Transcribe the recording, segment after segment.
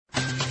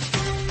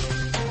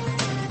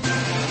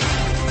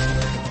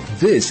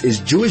This is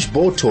Jewish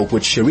Board Talk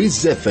with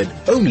Cherise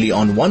Zeffert, only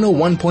on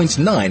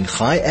 101.9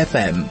 High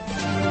FM.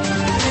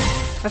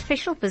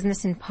 Official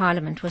business in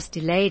Parliament was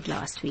delayed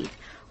last week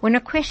when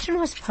a question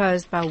was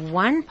posed by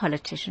one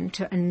politician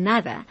to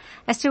another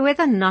as to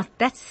whether or not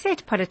that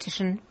said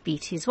politician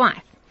beat his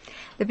wife.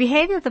 The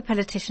behavior of the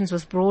politicians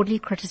was broadly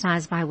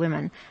criticized by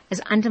women as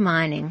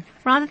undermining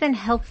rather than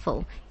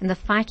helpful in the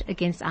fight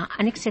against our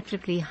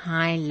unacceptably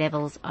high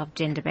levels of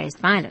gender-based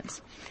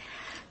violence.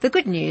 The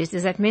good news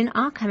is that men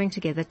are coming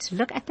together to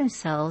look at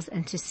themselves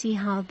and to see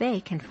how they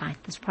can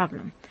fight this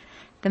problem.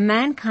 The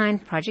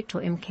Mankind Project,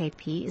 or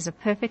MKP, is a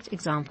perfect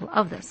example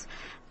of this,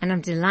 and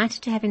I'm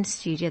delighted to have in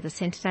studio the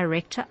Centre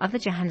Director of the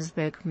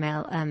Johannesburg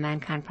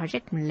Mankind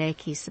Project,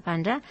 Mlukeki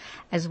Sibanda,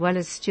 as well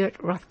as Stuart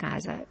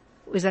Rothgeiser.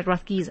 Is that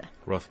Rothgeiser?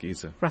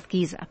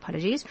 Rothgeiser,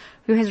 apologies,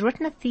 who has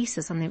written a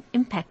thesis on the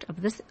impact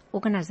of this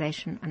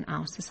organization on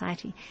our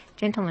society.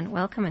 Gentlemen,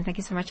 welcome, and thank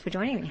you so much for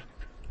joining me.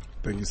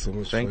 Thank you so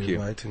much for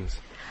inviting us.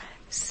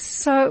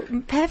 So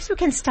perhaps we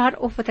can start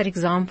off with that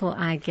example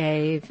I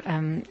gave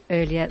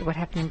earlier, what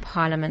happened in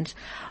Parliament.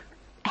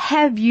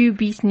 Have you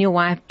beaten your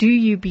wife? Do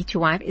you beat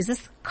your wife? Is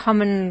this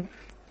common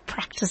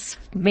practice,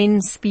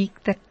 men speak,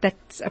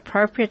 that's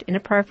appropriate,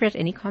 inappropriate?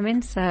 Any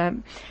comments?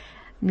 Mlu,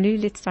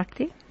 let's start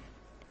there.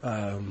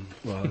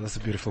 Well, that's a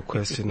beautiful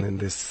question in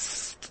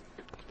this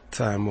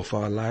time of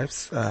our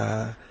lives.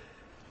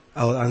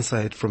 I'll answer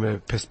it from a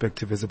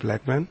perspective as a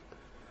black man.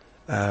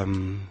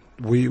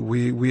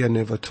 We are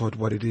never taught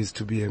what it is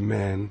to be a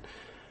man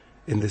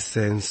in the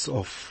sense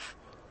of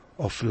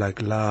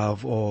like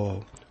love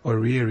or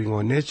rearing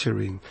or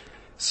nurturing.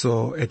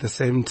 So at the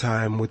same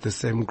time, with the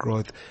same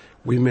growth,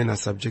 women are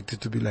subjected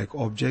to be like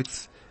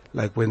objects.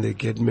 Like when they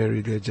get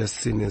married, they're just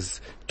seen as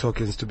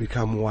tokens to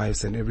become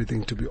wives and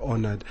everything to be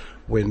honored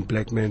when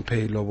black men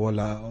pay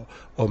lobola,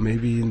 or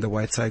maybe in the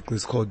white cycle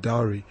it's called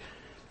dowry.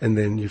 And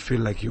then you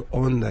feel like you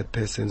own that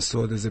person,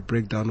 so there's a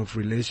breakdown of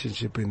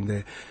relationship in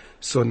there.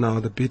 So now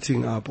the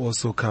beating up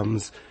also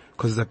comes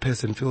because the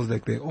person feels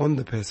like they own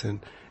the person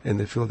and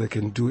they feel they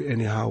can do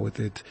anyhow with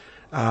it.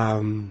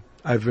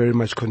 I very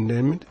much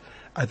condemn it.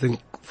 I think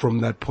from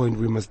that point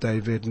we must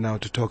divert now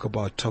to talk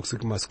about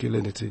toxic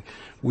masculinity.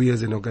 We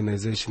as an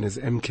organization, as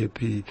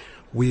MKP,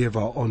 we have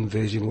our own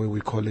version where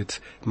we call it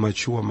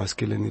mature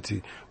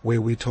masculinity, where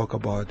we talk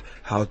about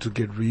how to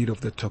get rid of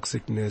the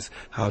toxicness,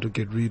 how to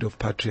get rid of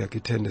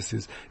patriarchy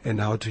tendencies,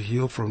 and how to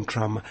heal from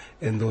trauma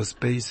in those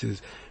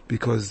spaces.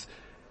 Because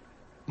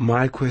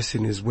my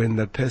question is, when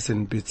that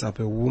person beats up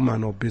a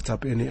woman or beats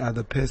up any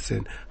other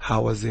person,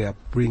 how was their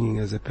upbringing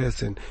as a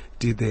person?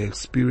 Did they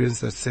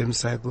experience that same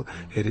cycle?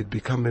 Had it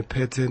become a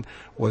pattern?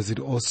 Was it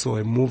also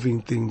a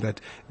moving thing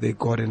that they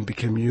got and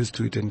became used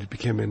to it and it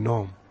became a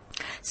norm?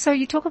 So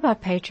you talk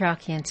about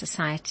patriarchy in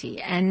society,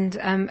 and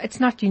it's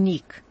not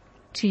unique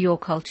to your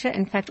culture.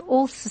 In fact,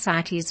 all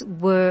societies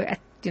were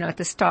at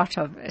the start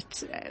of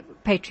it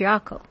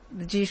patriarchal.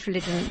 The Jewish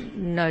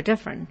religion, no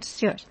different.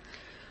 Stuart.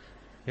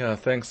 Yeah,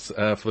 thanks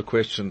for the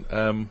question.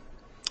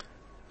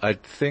 I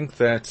think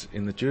that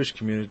in the Jewish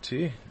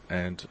community,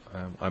 and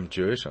I'm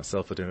Jewish, I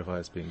self-identify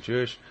as being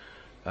Jewish,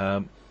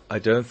 I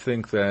don't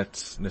think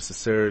that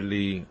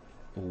necessarily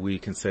we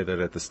can say that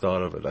at the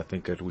start of it. I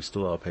think that we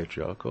still are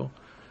patriarchal.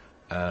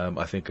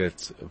 I think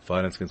that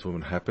violence against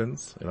women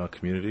happens in our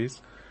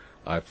communities.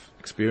 I've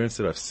experienced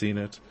it, I've seen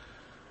it.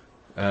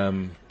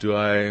 Do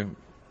I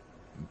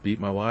beat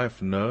my wife?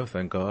 No,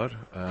 thank God.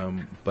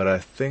 But I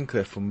think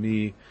that for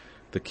me,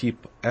 the key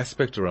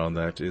aspect around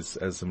that is,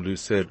 as Mlu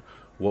said,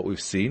 what we've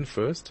seen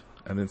first,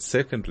 and then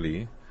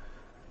secondly,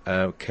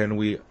 can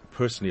we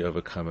personally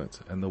overcome it?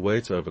 And the way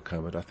to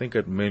overcome it, I think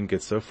that men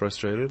get so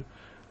frustrated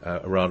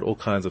around all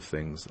kinds of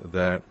things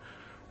that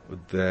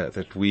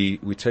we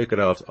take it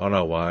out on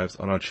our wives,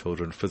 on our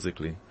children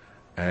physically.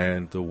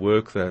 And the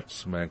work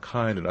that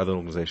Mankind and other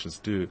organizations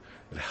do,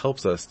 it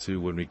helps us to,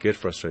 when we get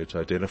frustrated, to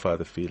identify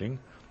the feeling.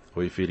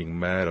 Are we feeling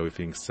mad? Are we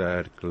feeling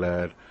sad,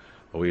 glad?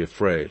 Are we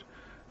afraid?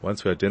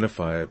 Once we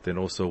identify it, then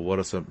also what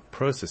are some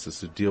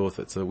processes to deal with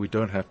it so we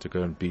don't have to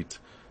go and beat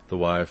the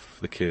wife,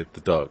 the kid,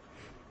 the dog.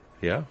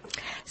 Yeah?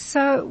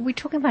 So we're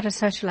talking about a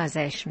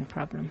socialization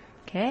problem,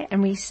 okay?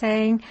 And we're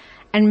saying,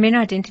 and men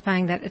are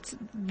identifying that it's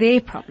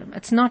their problem.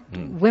 It's not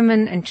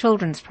women and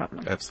children's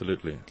problem.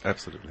 Absolutely.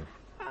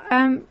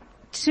 I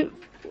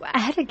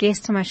had a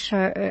guest on my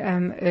show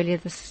earlier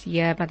this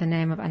year by the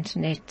name of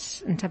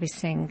Antoinette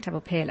Ntabiseng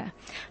Tabopela,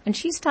 and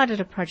she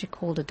started a project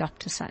called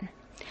Adopt a Son.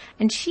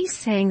 And she's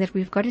saying that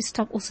we've got to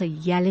stop also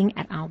yelling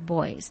at our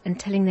boys and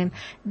telling them,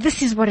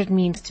 this is what it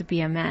means to be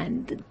a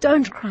man.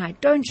 Don't cry.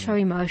 Don't show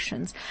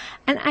emotions.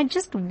 And I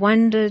just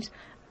wondered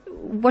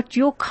what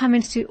your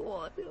comments to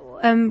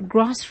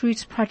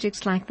grassroots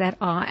projects like that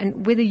are,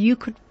 and whether you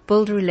could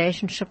build a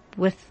relationship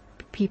with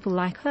people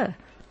like her.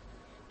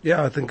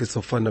 Yeah, I think it's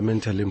of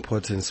fundamental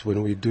importance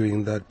when we're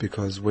doing that,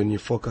 because when you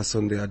focus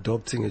on the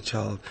adopting a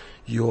child,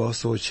 you're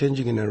also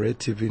changing a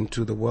narrative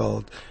into the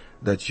world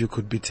that you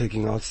could be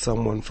taking out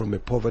someone from a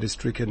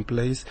poverty-stricken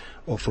place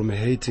or from a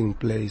hating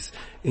place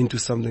into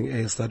something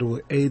else that will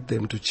aid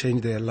them to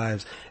change their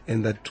lives,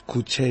 and that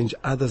could change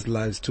others'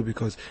 lives too,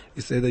 because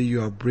it's either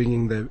you are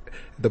bringing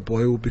the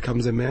boy who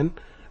becomes a man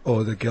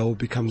or the girl who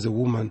becomes a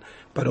woman.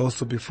 But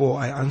also, before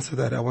I answer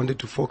that, I wanted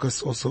to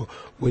focus also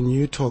when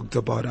you talked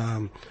about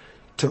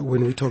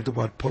when we talked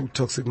about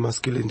toxic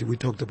masculinity, we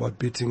talked about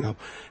beating up.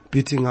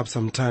 Beating up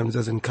sometimes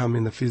doesn't come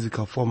in the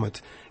physical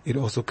format. It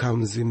also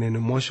comes in an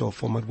emotional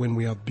format when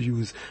we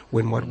abuse,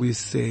 when what we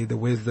say, the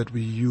words that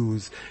we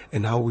use,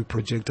 and how we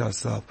project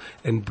ourselves,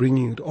 and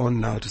bringing it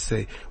on now to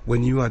say,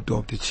 when you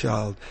adopt a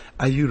child,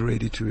 are you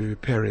ready to be a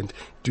parent?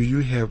 Do you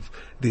have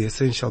the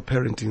essential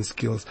parenting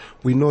skills?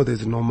 We know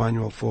there's no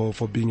manual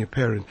for being a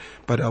parent,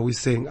 but are we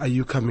saying, are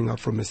you coming up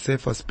from a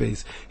safer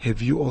space?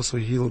 Have you also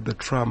healed the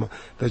trauma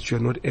that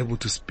you're not able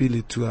to spill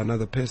it to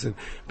another person?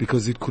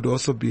 Because it could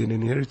also be an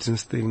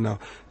inheritance thing now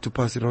to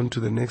pass it on to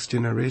the next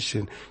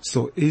generation.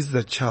 So is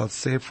the child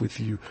safe with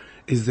you?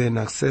 Is there an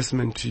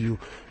assessment to you?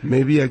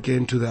 Maybe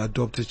again to the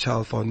Adopted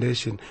Child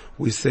Foundation,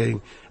 we're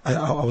saying,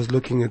 I was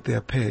looking at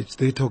their page,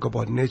 they talk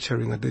about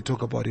nurturing and they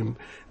talk about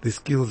the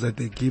skills that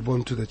they give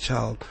on to the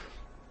child.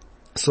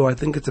 So I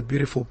think it's a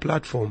beautiful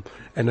platform,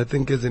 and I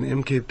think as an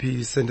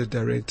MKP Center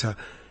Director,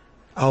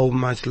 I would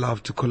much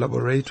love to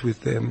collaborate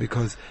with them,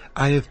 because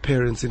I have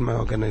parents in my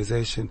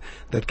organization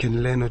that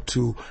can learn or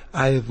two.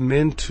 I have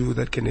men too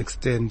that can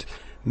extend.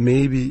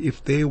 Maybe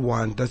if they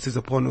want, that is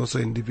upon also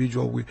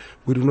individual.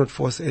 We do not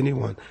force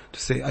anyone to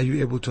say, are you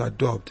able to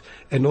adopt?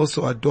 And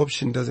also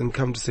adoption doesn't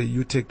come to say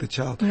you take the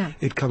child. No.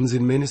 It comes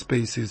in many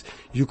spaces.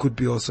 You could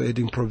be also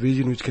adding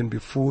provision, which can be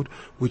food,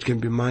 which can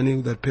be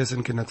money that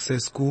person can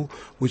access school,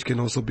 which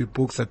can also be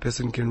books that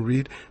person can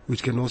read,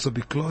 which can also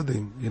be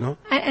clothing, you know?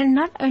 And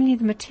not only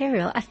the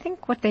material. I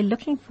think what they're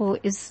looking for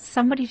is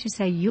somebody to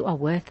say, you are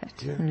worth it,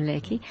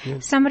 Mlukeki. Yeah.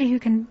 Somebody who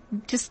can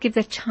just give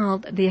the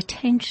child the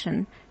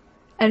attention,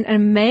 and a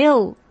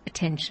male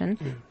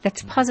attention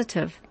that's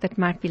positive, that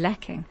might be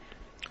lacking.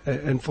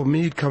 And for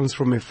me, it comes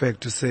from a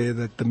fact to say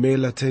that the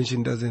male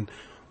attention doesn't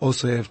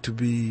also have to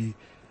be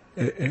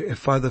a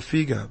father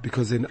figure,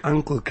 because an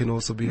uncle can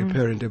also be a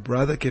parent, a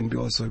brother can be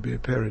also be a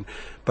parent,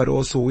 but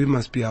also we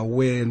must be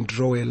aware and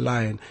draw a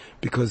line,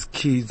 because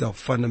kids are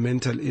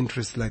fundamental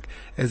interests, like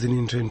as an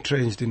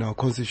entrenched in our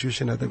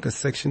constitution, I think as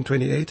section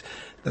 28,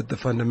 that the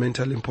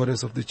fundamental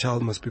importance of the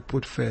child must be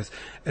put first.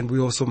 And we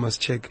also must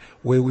check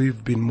where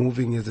we've been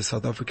moving as a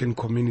South African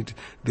community,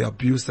 the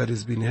abuse that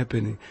has been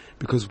happening,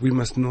 because we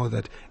must know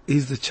that,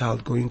 is the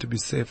child going to be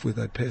safe with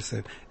that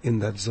person in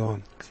that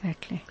zone?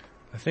 Exactly.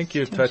 I think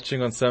you're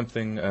touching on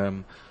something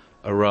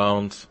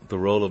around the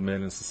role of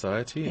men in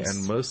society,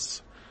 and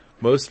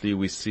mostly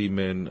we see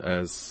men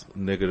as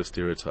negative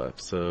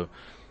stereotypes. So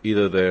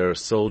either they're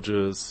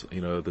soldiers,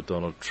 the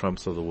Donald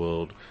Trumps of the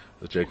world,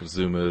 the Jacob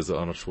Zumas, the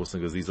Arnold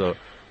Schwarzeneggers. These are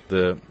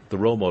the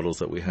role models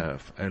that we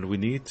have, and we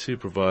need to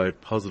provide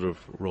positive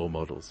role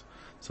models.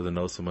 So the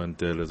Nelson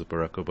Mandelas, the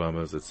Barack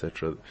Obamas,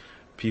 etc.,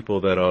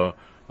 people that are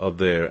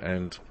there.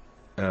 And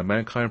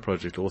Mankind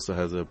Project also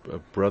has a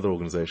brother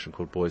organization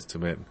called Boys to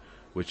Men,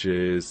 which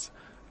is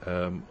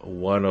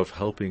one of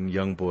helping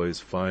young boys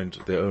find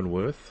their own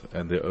worth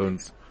and their own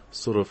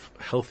sort of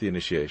healthy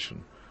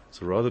initiation.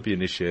 So rather be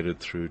initiated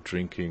through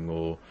drinking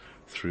or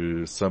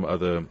through some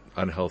other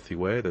unhealthy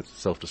way that's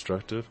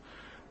self-destructive,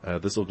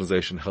 this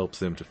organization helps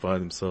them to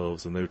find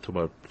themselves, and they're talking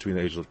about between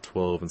the ages of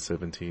 12 and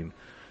 17.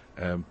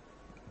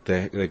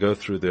 They go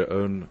through their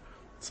own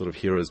sort of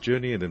hero's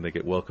journey, and then they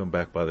get welcomed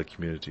back by the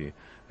community.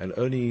 And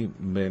only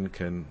men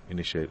can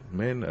initiate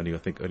men, I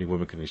think only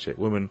women can initiate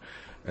women.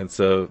 And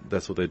so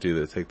that's what they do.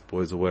 They take the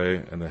boys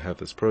away, and they have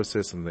this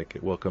process, and they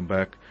get welcomed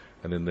back,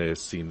 and then they're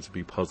seen to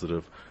be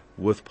positive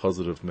with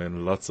positive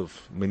men.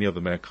 Many of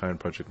the Mankind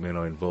Project men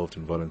are involved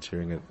in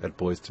volunteering at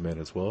Boys to Men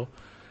as well.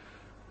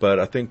 But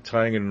I think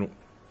tying in,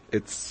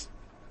 it's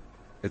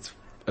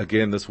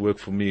again, this work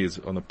for me is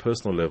on a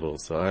personal level.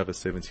 So I have a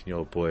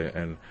 17-year-old boy,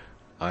 and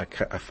I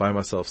find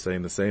myself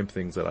saying the same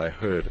things that I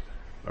heard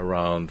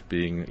around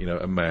being,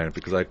 a man,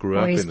 because I grew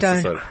up in the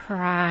society.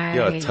 Cry.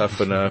 Yeah,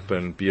 toughen up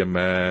and be a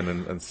man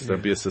and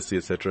don't be a sissy,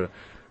 etc.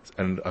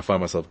 And I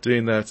find myself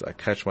doing that. I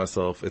catch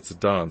myself. It's a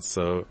dance.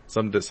 So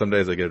some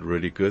days I get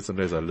really good. Some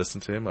days I listen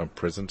to him. I'm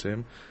present to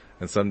him.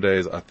 And some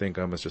days I think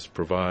I must just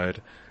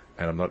provide,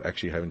 and I'm not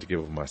actually having to give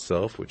of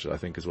myself, which I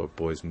think is what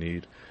boys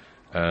need.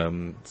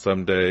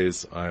 Some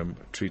days I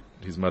treat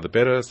his mother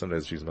better. Some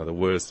days I treat his mother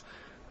worse.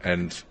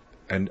 And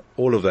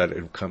all of that,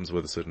 it comes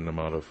with a certain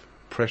amount of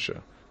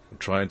pressure.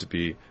 Trying to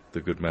be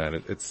the good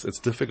man. It's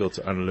difficult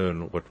to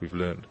unlearn what we've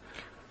learned.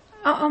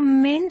 Are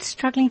men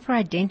struggling for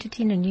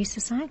identity in a new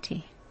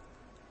society?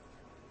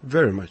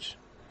 Very much.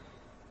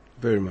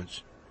 Very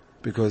much.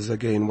 Because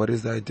again, what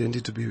is the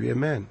identity to be a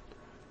man?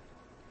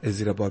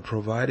 Is it about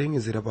providing?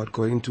 Is it about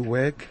going to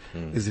work?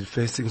 Is it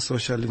facing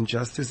social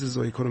injustices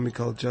or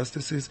economical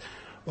justices?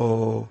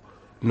 Or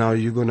now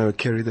you're going to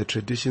carry the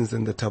traditions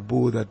and the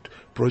taboo that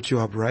brought you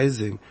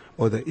uprising,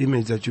 or the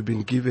image that you've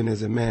been given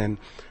as a man?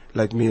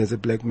 Like me as a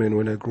black man,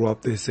 when I grew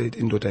up, they said,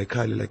 "Indoda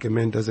Kali," like a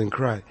man doesn't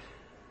cry.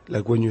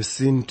 Like when you're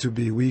seen to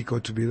be weak or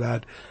to be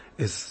that,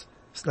 it's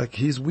like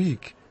he's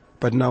weak.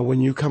 But now when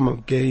you come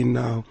again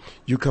now,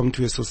 you come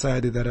to a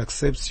society that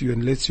accepts you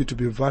and lets you to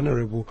be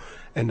vulnerable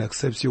and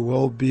accepts your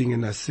well-being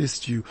and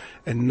assists you.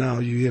 And now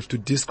you have to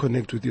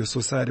disconnect with your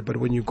society. But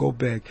when you go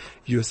back,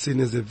 you're seen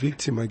as a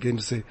victim again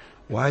to say,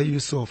 why are you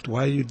soft?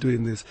 Why are you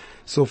doing this?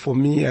 So for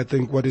me, I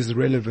think what is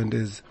relevant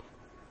is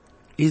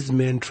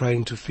men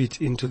trying to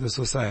fit into the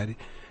society?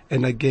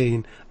 And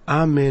again,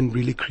 are men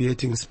really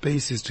creating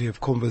spaces to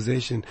have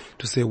conversation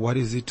to say, what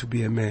is it to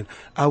be a man?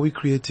 Are we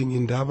creating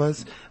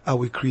endeavors? Are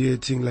we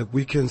creating like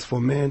weekends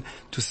for men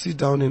to sit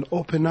down and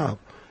open up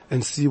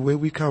and see where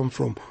we come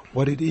from,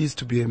 what it is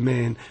to be a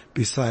man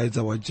besides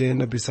our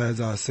gender, besides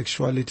our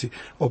sexuality,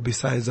 or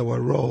besides our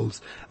roles?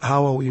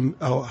 How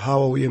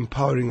are we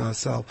empowering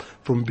ourselves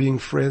from being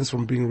friends,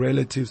 from being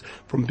relatives,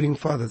 from being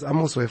fathers? I'm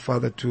also a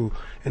father to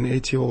an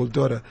 8-year-old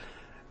daughter.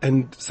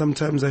 And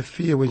sometimes I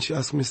fear when she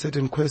asks me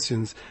certain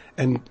questions,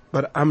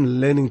 but I'm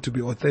learning to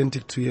be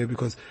authentic to her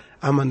because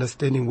I'm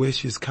understanding where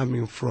she's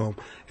coming from.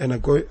 And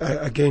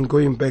again,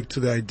 going back to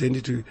the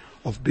identity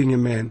of being a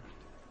man,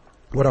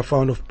 what I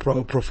found of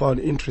profound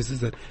interest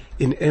is that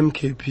in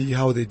MKP,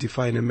 how they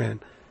define a man.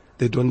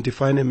 They don't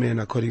define a man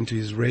according to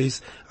his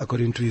race,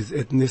 according to his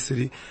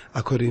ethnicity,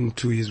 according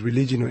to his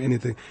religion or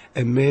anything.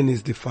 A man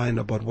is defined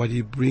about what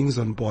he brings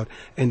on board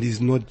and is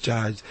not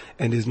judged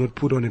and is not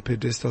put on a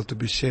pedestal to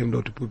be shamed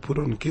or to be put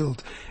on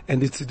guilt.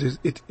 And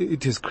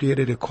it has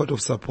created a court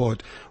of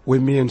support where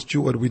me and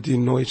Stuart, we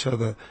didn't know each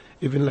other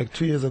even like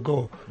 2 years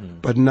ago.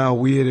 But now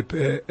we're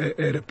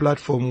at a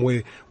platform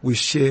where we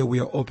share, we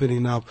are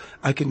opening up.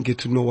 I can get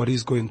to know what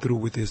he's going through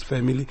with his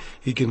family.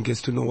 He can get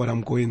to know what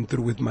I'm going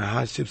through with my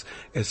hardships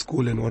at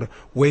school and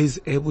where he's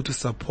able to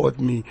support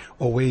me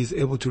or where he's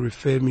able to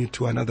refer me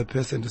to another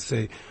person to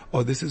say,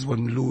 oh, this is what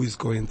Lou is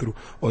going through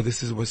or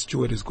this is what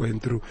Stuart is going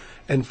through.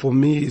 And for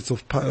me, it's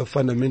of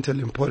fundamental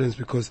importance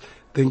because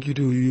thank you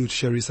to you,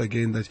 Cherise,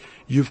 again, that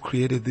you've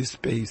created this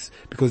space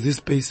because these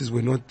spaces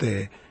were not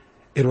there.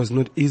 It was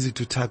not easy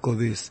to tackle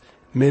this.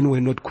 Men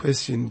were not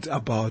questioned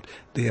about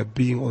their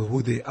being or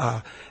who they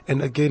are.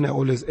 And again, I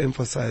always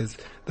emphasize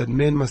that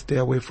men must stay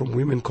away from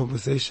women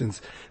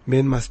conversations.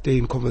 Men must stay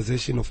in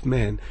conversation of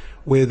men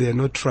where they are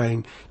not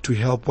trying to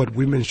help what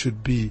women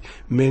should be.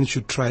 Men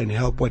should try and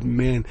help what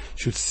men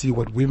should see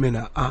what women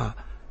are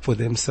for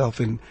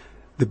themselves and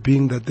the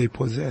being that they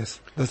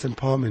possess. That's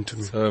empowerment to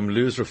me. So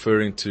Lou's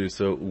referring to,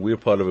 so we're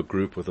part of a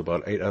group with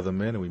about 8 other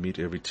men and we meet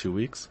every 2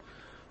 weeks.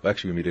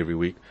 Actually, we meet every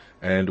week,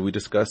 and we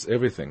discuss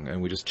everything,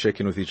 and we just check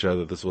in with each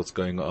other. This is what's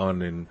going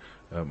on in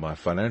my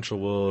financial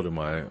world, in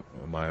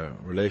my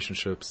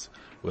relationships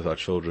with our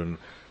children.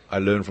 I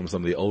learn from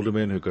some of the older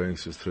men who are going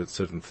through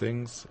certain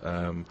things,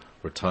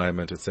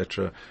 retirement,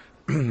 etc.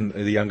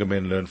 The younger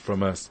men learn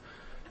from us.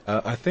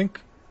 I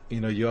think,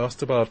 you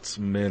asked about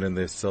men and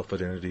their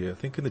self-identity. I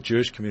think in the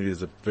Jewish community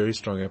there's a very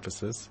strong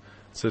emphasis,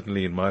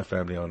 certainly in my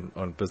family,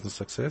 on business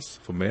success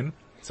for men,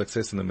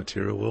 success in the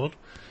material world.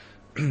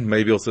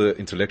 Maybe also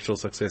intellectual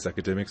success,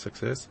 academic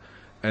success.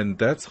 And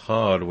that's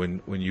hard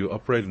when you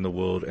operate in the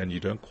world and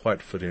you don't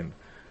quite fit in.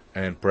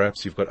 And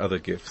perhaps you've got other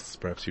gifts.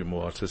 Perhaps you're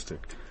more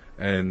artistic.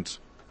 And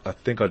I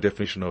think our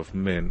definition of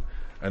men,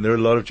 and there are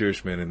a lot of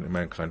Jewish men in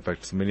Mankind. In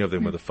fact, many of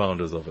them were the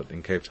founders of it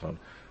in Cape Town,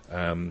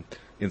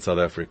 in South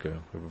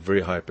Africa, a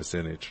very high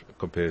percentage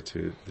compared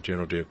to the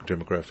general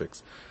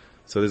demographics.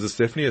 So there's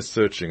definitely a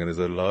searching, and there's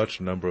a large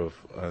number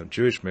of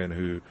Jewish men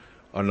who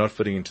are not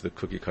fitting into the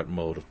cookie-cut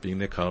mold of being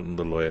the accountant,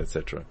 the lawyer,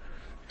 etc.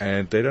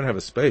 And they don't have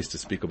a space to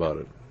speak about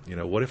it.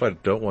 What if I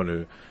don't want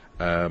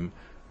to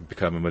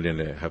become a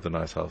millionaire, have the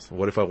nice house?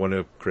 What if I want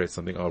to create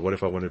something art? What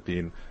if I want to be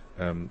in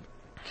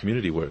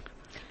community work?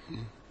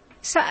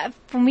 So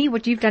for me,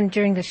 what you've done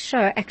during the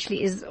show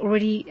actually is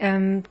already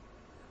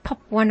pop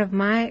one of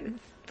my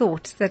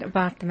thoughts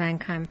about the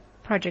Mankind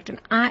Project. And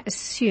I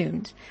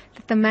assumed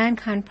that the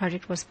Mankind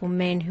Project was for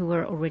men who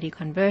were already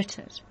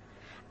converted.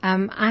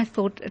 I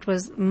thought it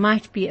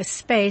might be a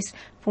space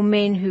for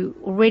men who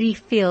already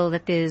feel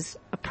that there's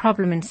a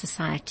problem in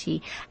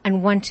society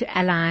and want to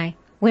ally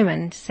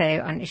women, say,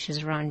 on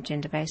issues around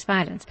gender-based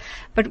violence.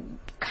 But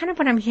kind of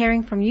what I'm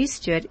hearing from you,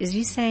 Stuart, is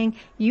you saying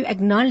you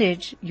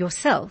acknowledge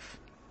yourself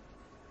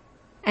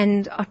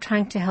and are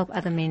trying to help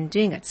other men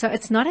doing it. So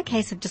it's not a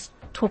case of just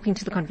talking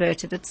to the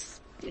converted. It's,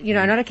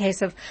 not a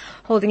case of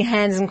holding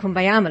hands and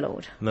kumbaya, my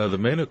lord. No, the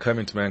men who come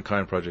into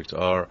Mankind Project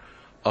are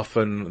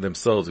often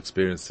themselves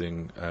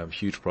experiencing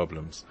huge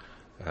problems,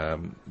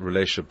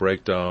 relationship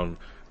breakdown,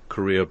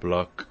 career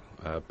block,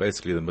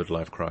 basically the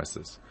midlife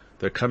crisis.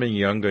 They're coming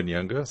younger and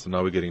younger, so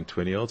now we're getting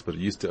 20-year-olds, but it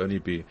used to only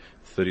be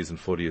 30s and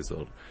 40 years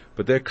old.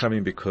 But they're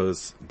coming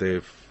because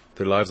their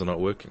lives are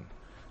not working,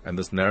 and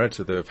this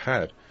narrative they've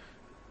had,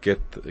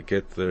 get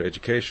their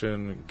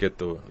education, get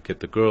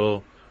the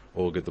girl,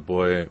 or get the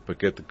boy, but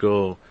get the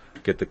girl,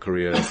 get the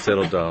career,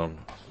 settle down.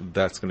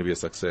 That's going to be a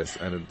success,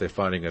 and they're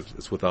finding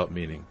it's without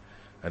meaning.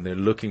 And they're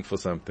looking for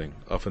something.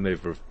 Often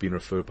they've been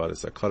referred by their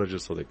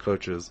psychologists or their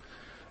coaches,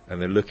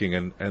 and they're looking,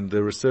 and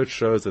the research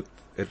shows that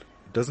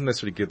doesn't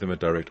necessarily give them a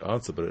direct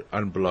answer, but it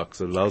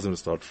unblocks, it allows them to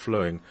start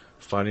flowing,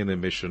 finding their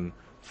mission,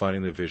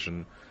 finding their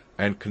vision,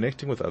 and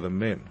connecting with other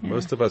men. Yeah.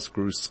 Most of us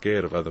grew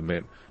scared of other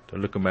men.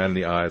 Don't look a man in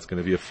the eye, it's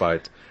going to be a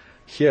fight.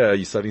 Here,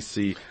 you suddenly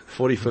see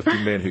 40,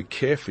 50 men who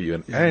care for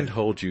you and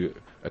hold you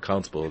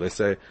accountable. They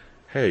say,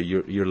 hey,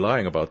 you're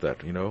lying about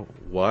that,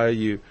 Why are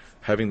you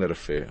having that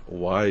affair?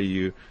 Why are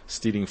you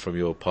stealing from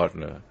your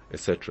partner,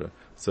 etc.?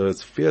 So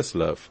it's fierce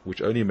love,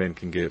 which only men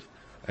can give.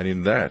 And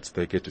in that,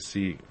 they get to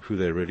see who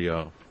they really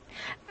are.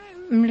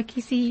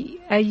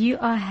 Mlukeki, you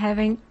are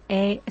having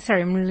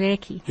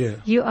Mlukeki. Yeah.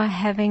 You are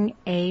having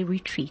a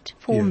retreat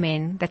for Yeah.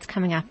 men that's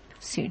coming up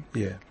soon.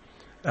 Yeah.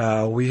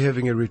 We're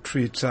having a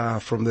retreat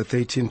from the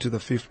 13th to the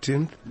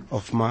 15th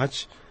of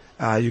March.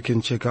 You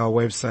can check our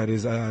website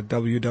is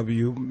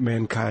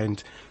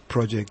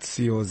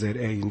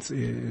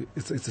www.mankindproject.co.za.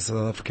 It's a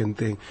South African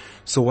thing.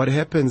 So what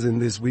happens in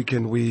this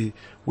weekend, we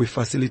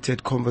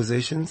facilitate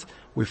conversations,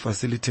 we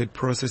facilitate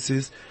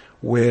processes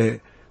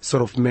where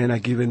sort of men are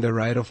given the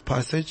rite of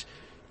passage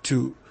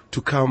to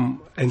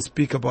come and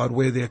speak about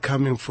where they're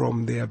coming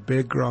from, their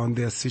background,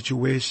 their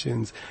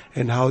situations,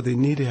 and how they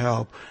need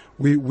help.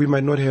 We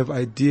might not have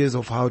ideas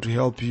of how to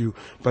help you,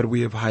 but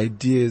we have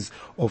ideas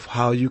of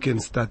how you can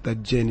start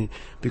that journey,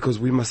 because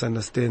we must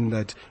understand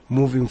that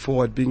moving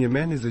forward, being a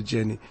man is a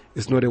journey.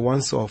 It's not a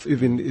once-off.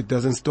 Even it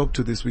doesn't stop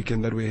to this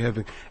weekend that we're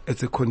having.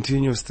 It's a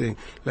continuous thing.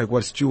 Like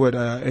what Stuart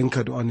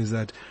anchored on is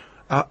that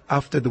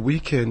after the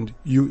weekend,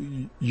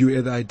 you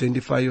either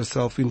identify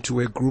yourself into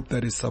a group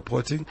that is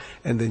supporting,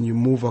 and then you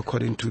move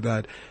according to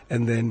that,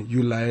 and then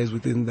you liaise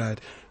within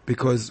that,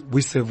 because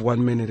we serve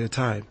 1 man at a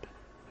time.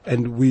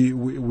 And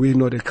we're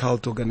not a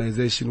cult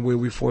organization where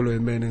we follow a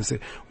man and say,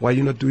 why are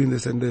you not doing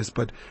this and this?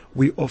 But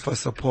we offer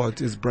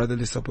support, is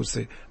brotherly support.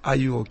 Say, are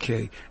you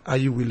okay? Are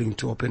you willing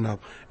to open up?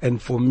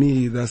 And for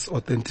me, that's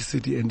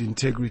authenticity and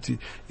integrity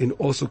in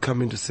also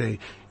coming to say,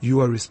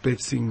 you are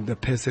respecting the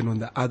person on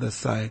the other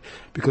side,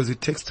 because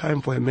it takes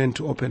time for a man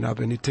to open up,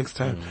 and it takes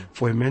time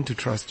for a man to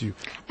trust you.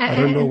 I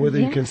don't know whether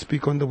you can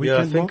speak on the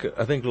weekend.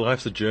 I think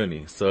life's a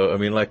journey. So,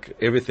 like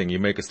everything, you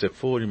make a step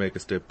forward, you make a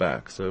step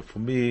back. So for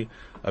me,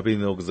 I've been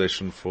in the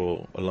organization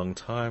for a long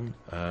time,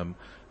 and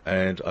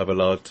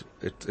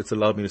it's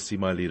allowed me to see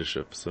my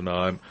leadership. So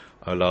now I'm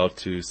allowed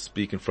to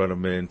speak in front of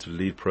men, to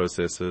lead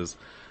processes.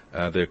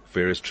 There are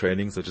various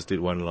trainings. I just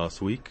did one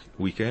last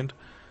weekend.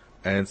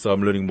 And so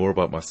I'm learning more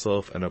about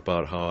myself and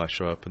about how I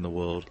show up in the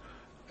world.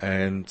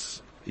 And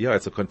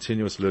it's a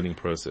continuous learning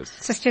process.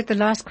 So Stuart, the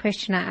last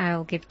question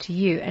I'll give to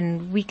you,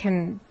 and we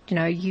can,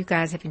 you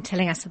guys have been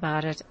telling us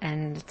about it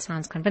and it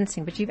sounds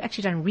convincing, but you've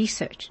actually done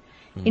research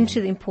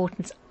into the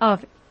importance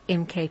of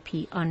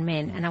MKP on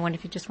men. And I wonder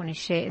if you just want to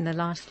share in the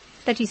last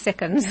 30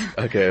 seconds.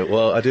 Okay.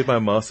 Well, I did my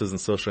master's in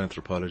social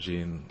anthropology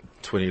in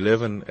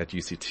 2011 at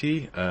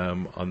UCT,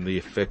 on the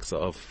effects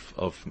of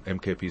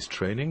MKP's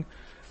training.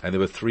 And there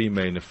were 3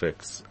 main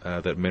effects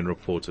that men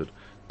reported: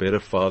 better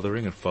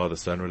fathering and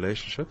father-son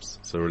relationships,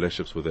 so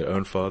relationships with their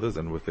own fathers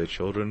and with their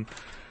children;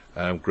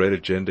 greater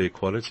gender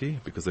equality,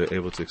 because they're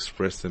able to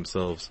express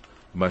themselves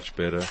much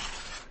better;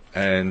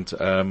 and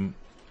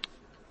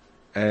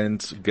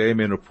gay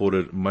men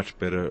reported much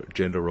better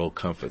gender role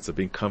comfort, so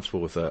being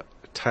comfortable with a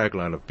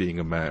tagline of being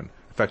a man.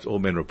 In fact, all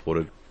men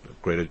reported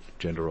greater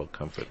gender role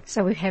comfort.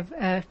 So we have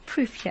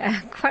proof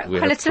here,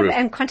 qualitative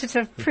and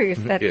quantitative proof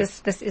that Yes.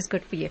 this is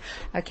good for you.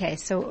 Okay,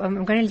 so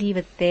I'm going to leave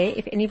it there.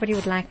 If anybody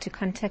would like to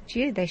contact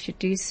you, they should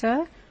do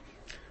so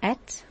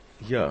at...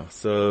 Yeah,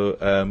 so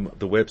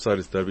the website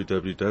is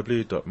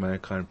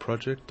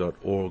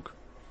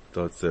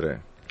www.mankindproject.org.za.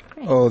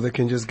 Oh, they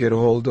can just get a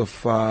hold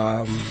of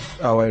our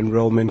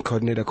enrollment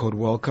coordinator called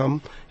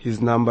Welcome.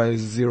 His number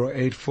is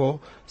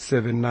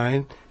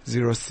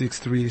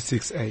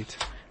 08479063368.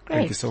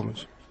 Thank you so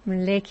much.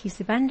 Mlukeki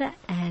Sibanda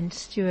and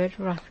Stuart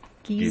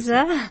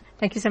Rothgeiser.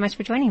 Thank you so much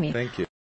for joining me. Thank you.